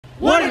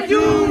What it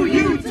do,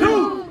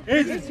 YouTube?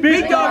 It's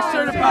Big Dog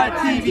Certified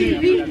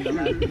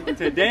TV.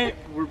 Today,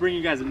 we're bringing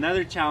you guys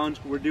another challenge.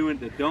 We're doing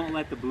the Don't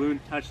Let the Balloon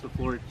Touch the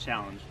Floor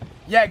challenge.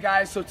 Yeah,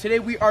 guys, so today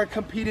we are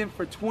competing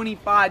for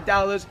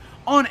 $25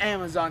 on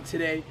Amazon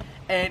today.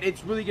 And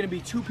it's really going to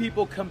be two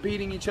people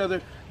competing each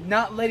other,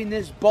 not letting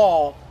this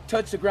ball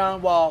touch the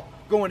ground while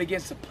going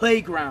against the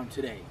playground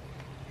today.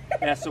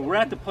 Yeah, so we're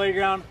at the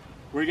playground.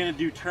 We're going to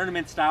do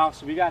tournament style.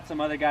 So we got some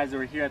other guys that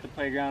were here at the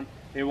playground.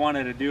 They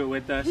wanted to do it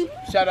with us.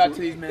 Shout out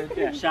to these men.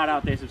 Yeah, shout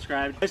out, they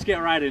subscribed. Let's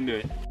get right into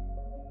it.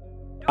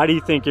 How do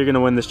you think you're going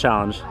to win this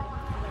challenge?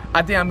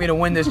 I think I'm going to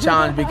win this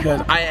challenge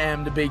because I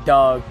am the big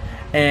dog.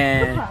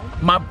 And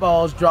my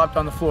balls dropped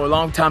on the floor a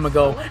long time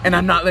ago, and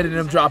I'm not letting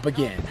them drop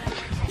again.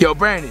 Yo,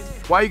 Brandon,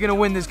 why are you going to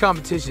win this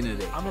competition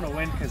today? I'm going to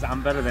win because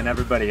I'm better than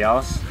everybody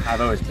else. I've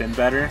always been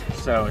better,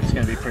 so it's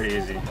going to be pretty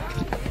easy.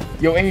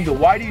 Yo, Angel,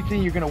 why do you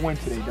think you're going to win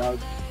today,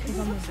 dog? Because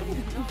I'm a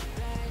winner.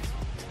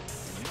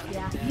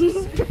 Yeah.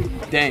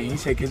 Dang, he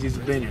said because he's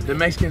a winner. The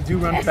Mexicans do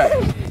run fast.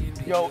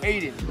 Yo,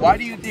 Aiden, why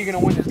do you think you're going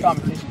to win this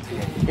competition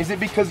today? Is it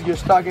because of your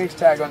StockX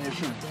tag on your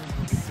shoe?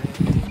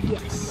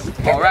 Yes.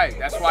 All right,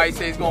 that's why he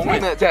says he's going to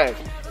win that tag.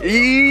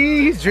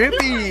 He's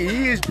drippy.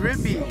 He is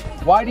drippy.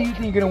 Why do you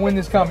think you're going to win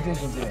this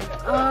competition today?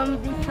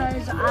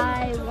 Because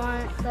I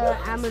want the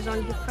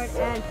Amazon gift card,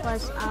 and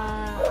plus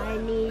I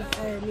need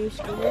a new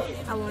scooter.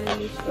 I want a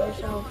new scooter,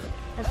 so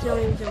that's the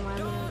only reason why I'm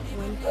going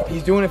to win.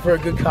 He's doing it for a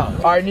good cause.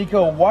 All right,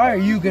 Nico, why are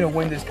you going to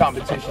win this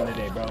competition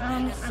today, bro?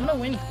 I'm going to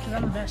win because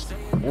I'm the best.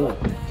 Oh.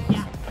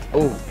 Yeah.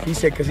 Oh, he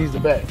said because he's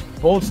the best.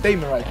 Bold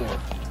statement right there.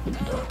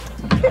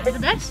 I'm the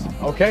best.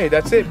 Okay,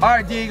 that's it. All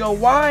right, Diego,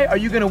 why are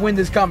you going to win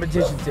this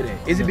competition today?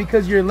 Is it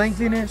because of your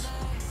lengthiness?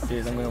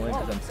 Yes, I'm gonna win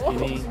because I'm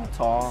skinny,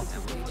 tall,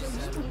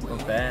 I'm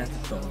fast,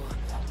 so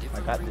I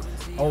got this.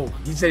 Oh,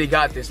 he said he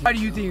got this. Why do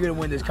you think you're gonna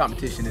win this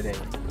competition today?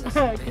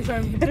 Because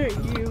I'm better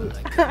at you.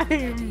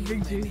 I'm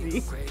Big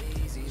Juicy.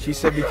 She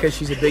said because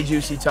she's a big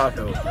juicy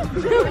taco.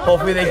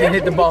 Hopefully they can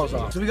hit the balls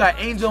off. So we got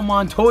Angel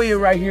Montoya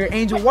right here.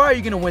 Angel, why are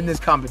you gonna win this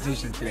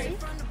competition today?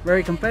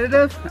 Very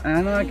competitive, and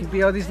I know I can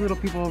beat all these little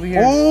people over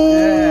here.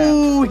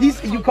 Oh,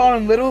 you call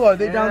them little? Are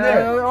they down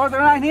there? Oh, they're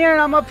not here,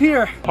 and I'm up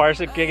here.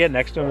 Parsec can get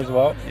next to him as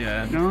well.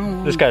 Yeah.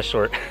 No. This guy's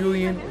short.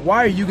 Julian,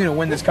 why are you gonna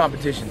win this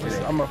competition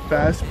today? I'm a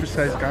fast,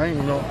 precise guy,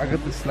 you know, I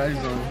got the slides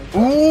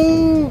on.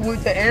 Ooh,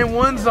 with the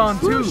N1s on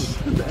too.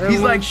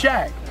 He's like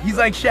Shaq. He's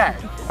like Shaq.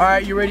 All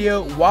right, you ready?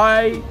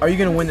 Why are you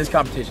gonna win this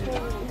competition?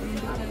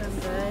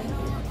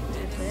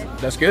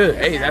 That's good.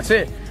 Hey, that's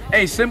it.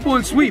 Hey, simple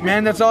and sweet,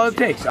 man. That's all it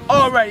takes.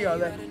 All right, y'all.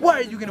 Why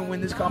are you gonna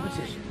win this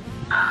competition?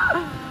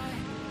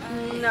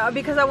 No,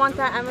 because I want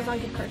that Amazon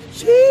gift card.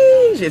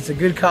 Jeez, it's a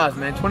good cause,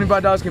 man.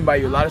 $25 can buy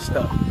you a lot of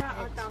stuff.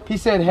 He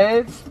said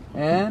heads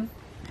and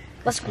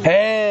Let's go.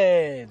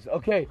 heads.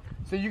 Okay,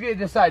 so you get to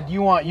decide. Do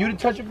you want you to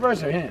touch it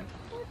first or him?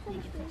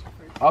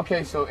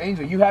 Okay, so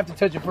Angel, you have to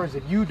touch it first.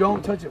 If you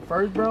don't touch it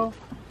first, bro,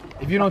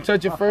 if you don't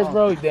touch it first,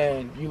 bro,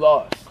 then you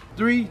lost.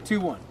 3, 2,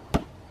 1.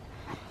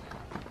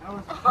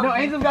 No,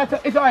 Angel's got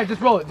to. It's all right.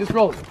 Just roll it. Just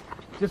roll it.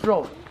 Just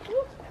roll it.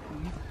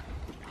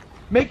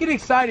 Make it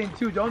exciting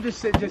too. Don't just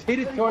sit. Just hit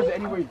it towards it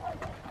anywhere.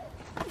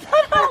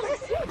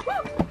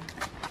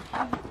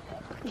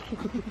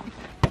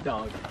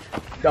 Dog.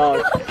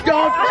 Dog.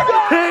 Dog.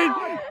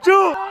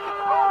 Angel.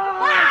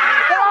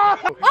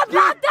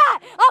 About that!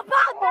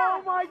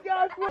 Oh my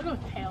gosh. I'll go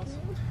tails.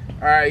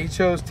 All right, he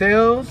chose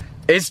tails.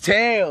 It's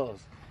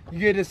tails. You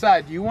get to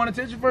decide. Do you want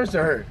to touch it first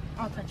or her?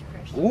 I'll touch it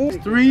first. Ooh.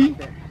 3,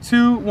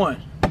 2,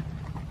 1.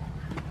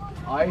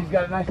 All right, he's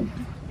got a nice.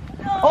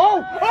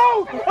 Oh!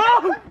 Oh!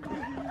 Oh!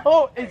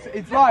 Oh!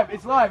 It's live!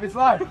 It's live! It's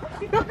live!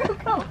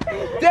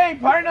 Dang!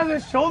 Partner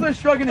has his shoulder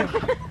shrugging him.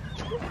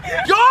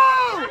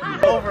 Go!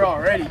 Over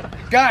already,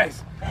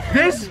 guys.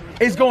 This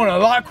is going a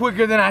lot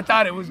quicker than I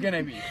thought it was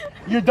gonna be.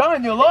 You're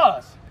done. You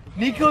lost.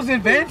 Nico's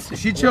in Vince.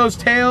 She chose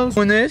tails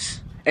on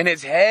this, and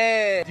it's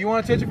head. Do you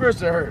want to touch it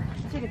first or her?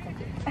 She can touch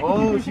it.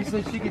 Oh, she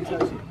said she can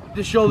touch it.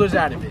 The shoulder's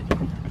out of it.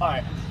 All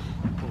right.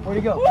 Where'd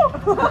he go?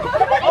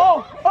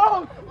 Oh!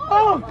 Oh!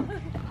 Oh!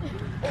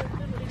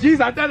 Jeez,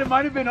 I thought it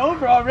might have been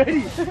over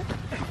already.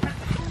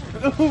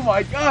 Oh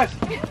my gosh!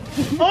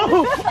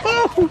 Oh!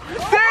 Oh!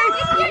 Dang!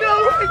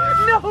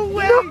 No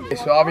way! No way!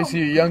 So obviously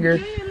you're younger.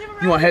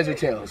 You want heads or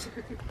tails?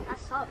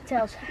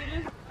 Tails.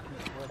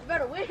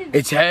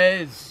 It's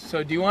heads.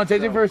 So do you want to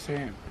take it first or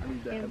him?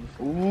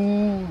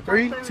 Ooh!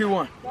 3, 2,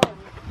 1.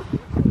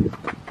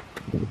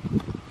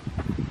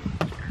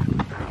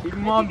 Keep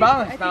him on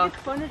balance now. It's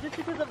funner just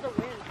because of the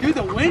wind. Dude,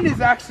 the wind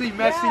is actually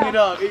messing it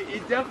up.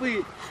 It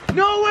definitely.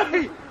 No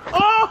way!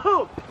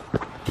 Oh!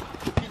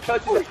 He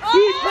touched it.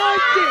 He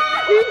touched it.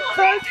 He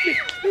touched it.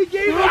 He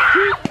gave up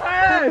too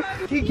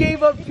fast. He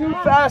gave up too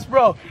fast,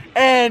 bro.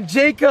 And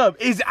Jacob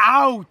is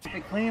out.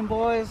 Be clean,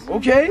 boys.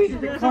 Okay.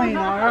 Be clean,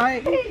 all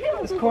right?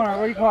 This corner,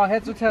 what do you call it?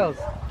 Heads or tails?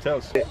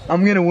 Tails.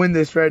 I'm gonna win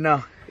this right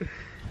now.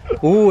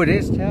 Ooh, it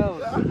is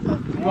tails.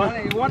 You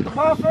want the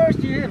ball first,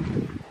 or you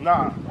him?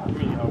 Nah,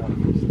 me, I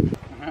want this.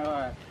 All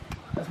right.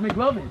 Let's make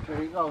love it.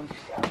 There you go.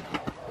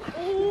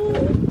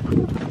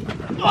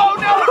 Oh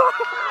no!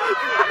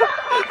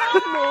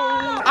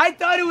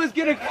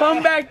 was gonna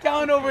come back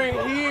down over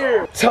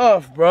here.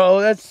 Tough,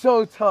 bro. That's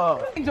so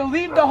tough. So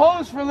leave the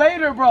hose for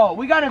later, bro.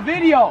 We got a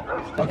video.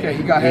 Okay,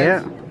 you got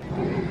heads.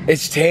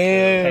 It's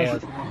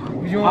tails.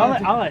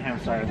 I'll let him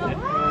start with it.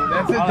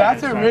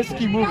 That's a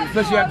risky move,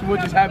 especially after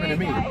what just happened to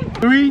me.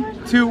 3,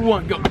 2,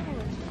 1, go.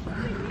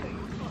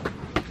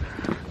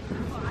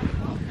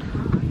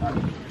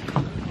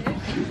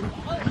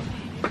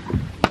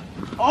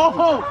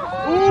 Oh!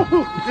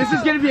 Ooh! This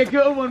is gonna be a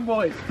good one,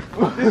 boys.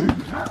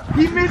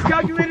 He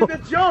miscalculated the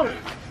jump.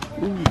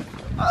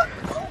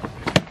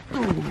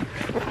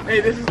 Hey,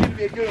 this is gonna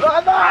be a good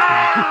one.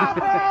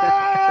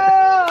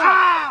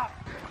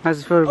 How's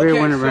it feel to be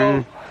a winner,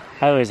 Brandon?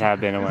 I always have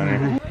been a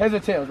winner. Heads or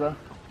tails, bro?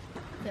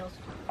 Tails.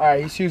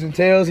 Alright, he's choosing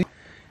tails.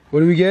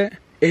 What do we get?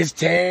 It's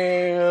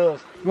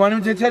tails. You want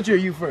him to touch it or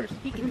you first?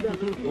 He can go.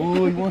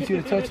 Oh, he wants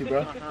you to touch it,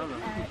 bro.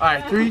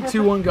 Alright, 3,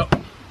 2, 1, go.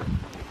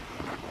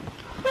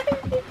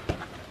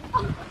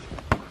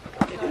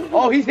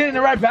 Oh, he's hitting it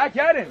right back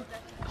at him.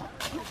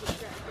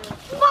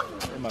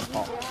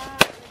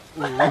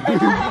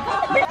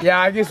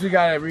 Yeah, I guess we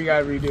gotta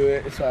redo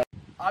it. It's alright.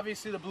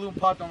 Obviously, the balloon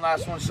popped on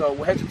last one, so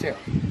heads or tails?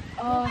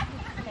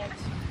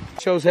 Heads.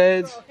 Chose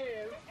heads.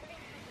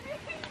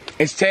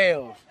 It's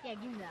tails. Yeah,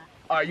 give me that.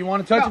 Alright, you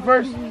want to touch it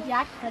first?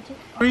 Yeah, I can touch it.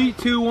 3,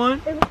 2,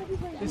 1.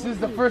 This is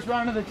the first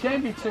round of the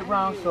championship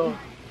round, so.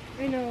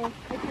 I know.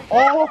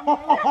 Oh,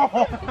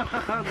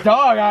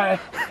 dog!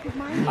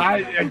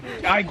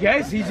 I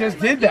guess he just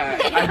did that.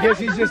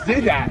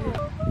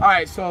 All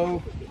right,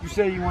 so you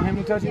say you want him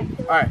to touch it?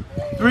 All right,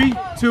 3,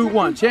 2,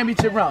 1.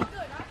 Championship round.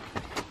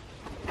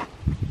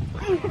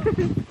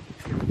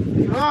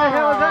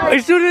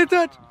 He's doing a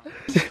touch.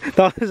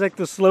 That was like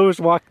the slowest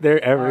walk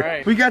there ever. All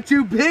right, we got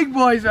two big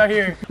boys right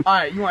here. All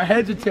right, you want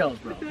heads or tails,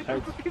 bro?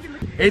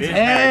 It's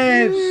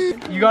heads.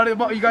 You got it.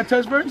 You got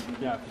touch first?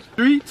 Yeah.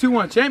 3, 2,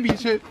 1.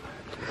 Championship.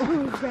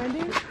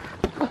 Brandon?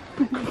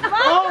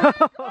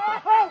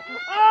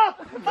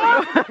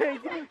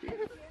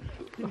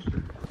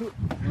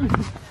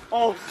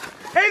 Oh!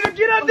 Hazel,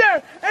 get up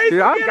there! Hazel,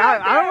 Dude,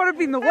 I don't want to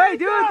be in the way,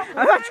 dude.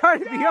 I'm not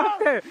trying to be up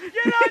there.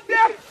 Get up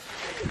there!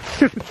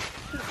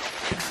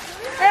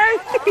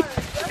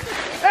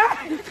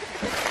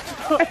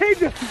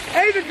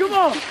 Hazel, come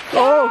on!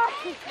 Oh!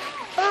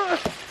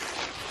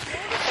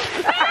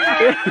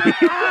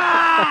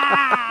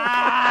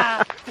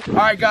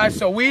 Alright guys,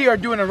 so we are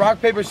doing a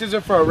rock, paper,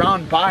 scissors for a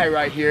round bye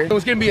right here. So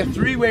it's gonna be a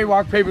 3-way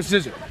rock, paper,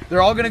 scissors.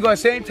 They're all gonna go at the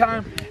same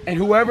time, and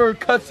whoever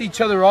cuts each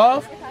other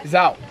off is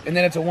out. And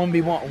then it's a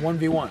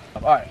 1v1.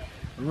 Alright.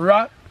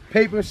 Rock,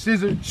 paper,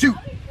 scissors, shoot.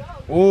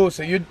 Oh,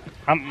 so you're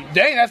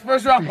dang, that's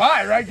first round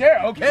bye right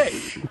there. Okay.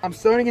 I'm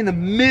starting in the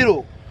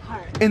middle.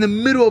 In the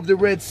middle of the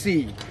Red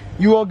Sea.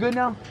 You all good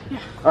now? Yeah.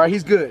 Alright,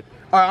 he's good.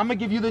 Alright, I'm gonna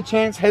give you the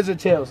chance, heads or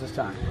tails this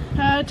time.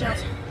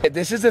 Tails.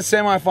 This is the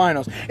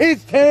semifinals.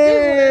 It's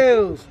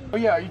tails! Oh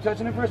yeah, are you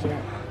touching it first? Yeah,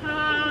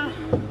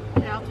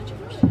 I'll touch it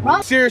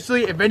first.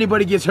 Seriously, if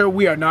anybody gets hurt,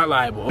 we are not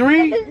liable.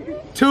 3,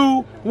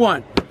 2,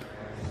 1.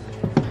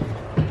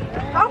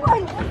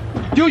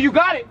 Dude, you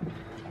got it!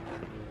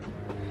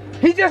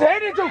 He just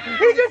handed it to him!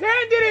 You just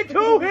handed it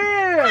to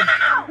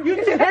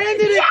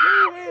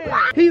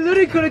him! He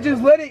literally could have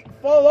just let it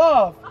fall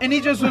off, and he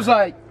just was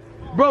like,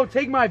 bro,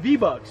 take my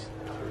V-Bucks.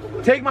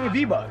 Take my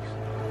V-Bucks.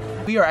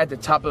 We are at the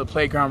top of the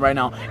playground right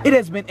now. It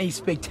has been a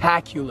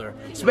spectacular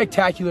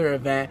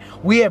event.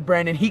 We have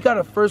Brandon. He got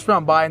a first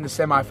round bye in the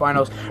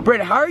semifinals.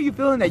 Brandon, how are you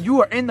feeling that you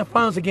are in the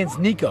finals against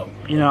Nico?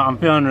 You know, I'm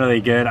feeling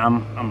really good.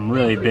 I'm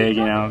really big.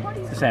 You know,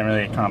 this ain't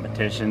really a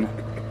competition.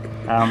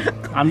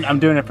 I'm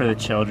doing it for the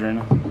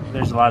children.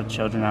 There's a lot of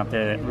children out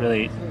there that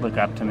really look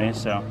up to me,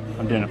 so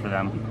I'm doing it for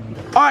them.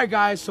 All right,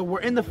 guys. So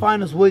we're in the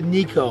finals with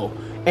Nico.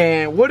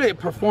 And what a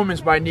performance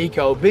by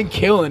Nico. Been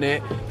killing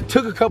it.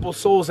 Took a couple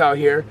souls out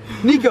here.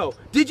 Nico,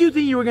 did you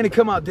think you were gonna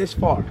come out this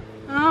far?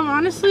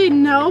 Honestly,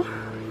 no,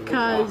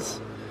 cause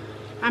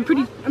I'm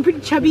pretty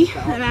chubby,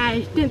 and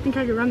I didn't think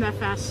I could run that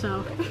fast.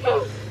 So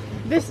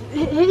this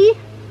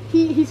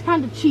he's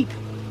kind of cheap.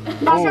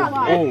 Not gonna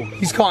lie.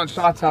 He's calling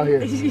shots out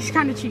here. He's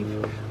kind of cheap.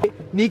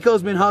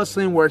 Nico's been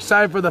hustling. We're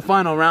excited for the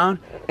final round,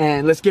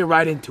 and let's get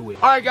right into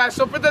it. All right, guys.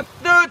 So for the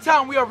 3rd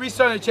time, we are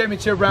restarting the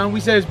championship round.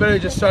 We said it's better to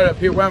just start up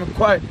here. We're having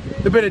quite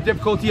a bit of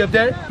difficulty up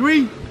there.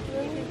 3,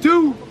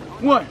 2,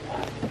 1.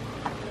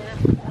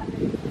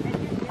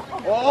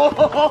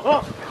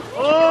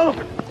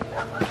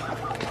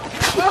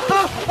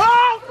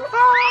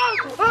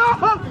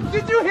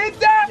 Did you hit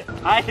that?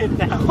 I hit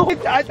that.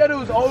 I thought it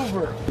was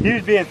over. He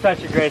was being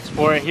such a great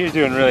sport. He was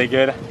doing really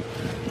good.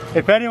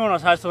 If anyone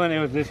was hustling, it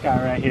was this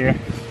guy right here.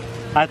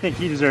 I think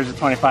he deserves a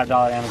 $25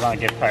 Amazon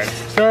gift card.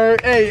 Sir,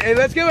 hey,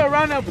 let's give a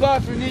round of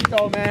applause for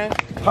Nico, man.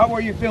 How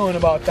were you feeling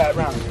about that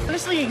round?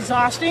 Honestly,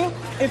 exhausting.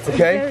 It's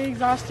very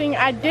exhausting.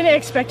 I didn't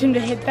expect him to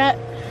hit that.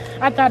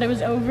 I thought it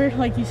was over,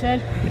 like you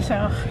said.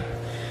 So.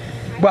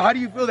 But how do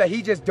you feel that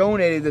he just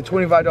donated the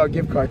 $25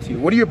 gift card to you?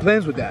 What are your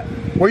plans with that?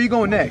 Where are you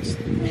going next?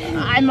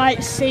 I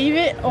might save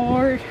it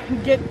or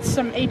get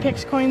some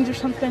Apex coins or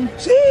something.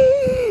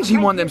 Jeez, he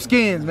won them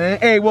skins, man.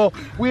 Hey, well,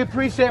 we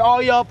appreciate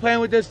all y'all playing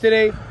with us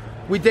today.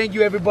 We thank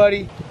you,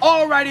 everybody.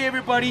 Alrighty,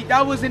 everybody.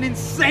 That was an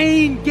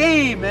insane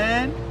game,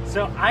 man.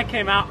 So I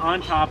came out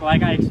on top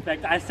like I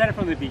expected. I said it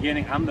from the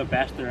beginning, I'm the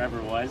best there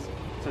ever was.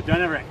 So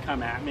don't ever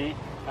come at me.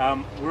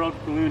 World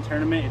Balloon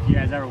Tournament, if you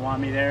guys ever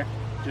want me there,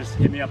 just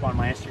hit me up on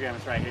my Instagram,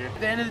 it's right here.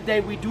 At the end of the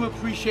day, we do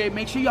appreciate,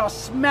 make sure y'all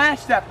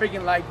smash that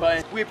freaking like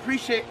button. We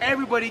appreciate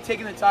everybody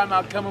taking the time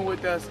out, coming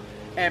with us,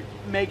 and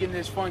making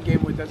this fun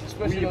game with us,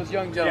 especially those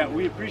young gentlemen. Yeah,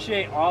 we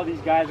appreciate all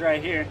these guys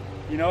right here.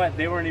 You know what,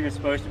 they weren't even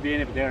supposed to be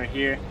in it, but they were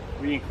here.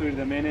 We included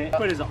them in it.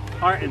 Put his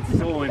heart and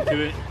soul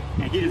into it,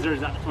 and he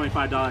deserves that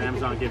 $25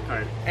 Amazon gift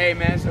card. Hey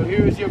man, so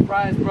here is your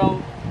prize,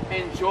 bro.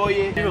 Enjoy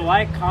it. Leave a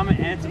like, comment,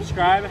 and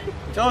subscribe.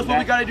 Tell us what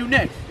we gotta do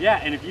next.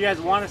 Yeah, and if you guys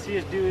want to see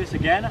us do this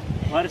again,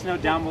 let us know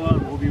down below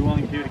and we'll be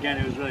willing to do it again.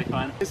 It was really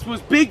fun. This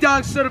was Big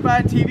Dog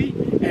Certified TV,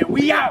 and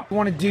we out. We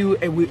want to do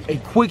a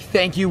quick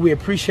thank you. We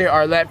appreciate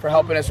Arlette for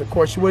helping us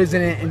record. She was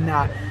in it in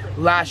that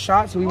last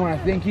shot, so we want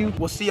to thank you.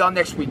 We'll see y'all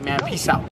next week, man. Peace out.